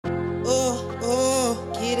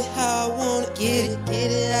get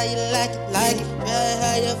it how you like it, right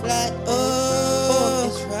how you fly. Oh,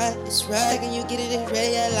 it's right. Second you get it, it's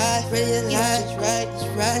ready your life, it's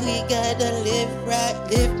right. We gotta live right.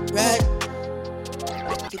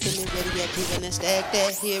 Keeping it ready, keeping it stack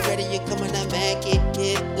that here ready. You come on, I mac it,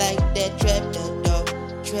 hit like that trap, dog.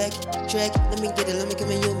 Track, let me get it, let me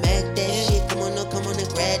come in, you mac that shit. Come on, and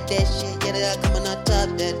grab that shit. Get it out, come on,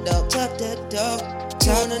 top that dog.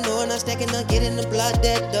 Turn on, know, and I'm stacking up, get in the block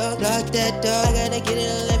that dog. I gotta get it,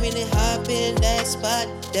 and let me hop in that spot.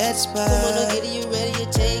 Come on, get it, you ready, you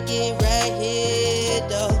take it right here,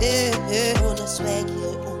 dog. Yeah. I wanna swag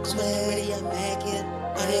here, ready, I'm back here.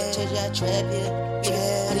 Out of your church, I trap here.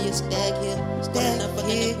 Out of your stack here. Standing up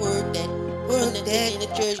fucking the word that. Word that. In the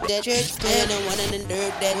church that. I don't want to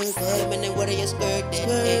dirt that. Living in water, you skirt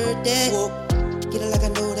that. Whoa. Get it like I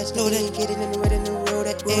know that. Get it in the red in the road.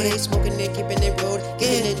 That road ain't smoking it, keeping it road.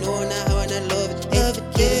 Getting it, knowing how and I love it. Get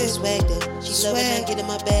it, swag that. She loving that, get in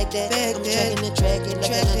my bag that. I'm tracking the track it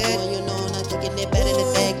like I'm doing, you know, and I'm taking it better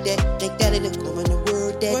than bag that. Take that in the go in the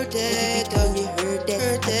word that. You heard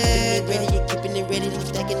that. Ready, you keeping it ready. I'm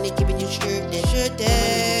stacking it, keeping you shirt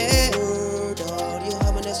that. Word all you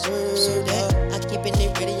having a serve that. I'm keeping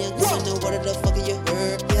it ready. I'm coming to what the fuck you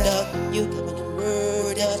heard that. You coming to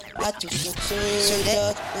word that. I took your serve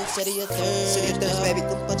that. Instead of your third, baby,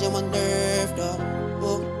 come punch on my nerve, dog.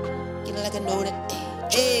 Oh, get it like I know that.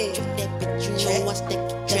 Hey, trip that bitch, you know I stick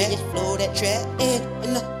it, just flow that track.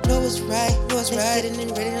 And I know it's right, Getting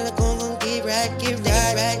it ready, and I'm gon' get right.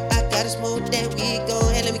 I gotta smoke that weed, go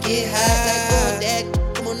ahead, let me get high. That,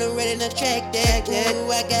 come on, I'm ready to track that.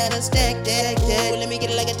 Ooh, I gotta stack that. Ooh, let me get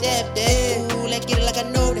it like a dab that. Ooh, let's get it like I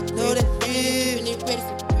know that. Keeping it ready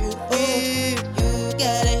for you. You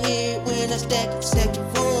gotta hear it when I stack it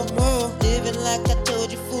for more. Living like I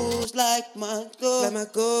told you, fools like my goal.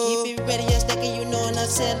 Keep it ready, I'm stacking, you know, and I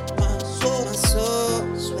sell my soul.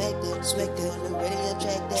 Swag that. I'm ready to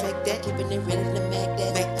track that. Keeping it ready to make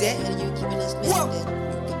that. You keeping it smack that. You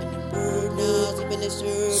keeping it bird now, keeping it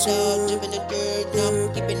served now, dripping the dirt now.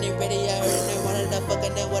 Keeping it ready, I heard that. What the fuck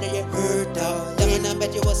and then what are you heard dog? Then I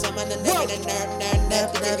bet you was someone and never the nerd.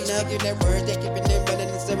 Speaking that word, they keeping it running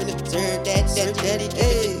and serving it. Serve that shit.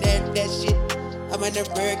 I'm in the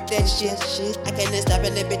work that shit. I can't stop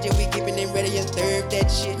in that bitch, we keeping it ready and serve that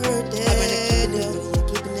shit. I'm in the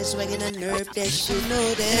keeping it swaggin', I nerve that shit.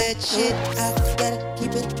 Know that shit. I gotta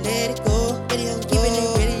keep it, let it go. Ready, I'm keeping it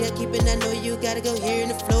ready, I'm keeping. I know you gotta go here in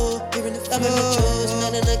the floor. I'm in the chores,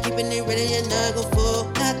 I'm keeping it ready and not gon'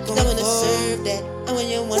 fall. I'm gonna serve that. I want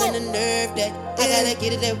you wanting to nerve that. I gotta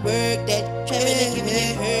get it at work that. Trapping and keeping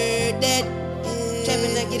it heard that.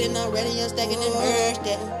 Trapping and getting all ready, I'm stacking and merge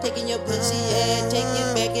that. Taking your pussy, yeah, take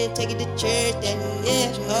it back and take it to church that.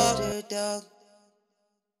 Yeah, dog.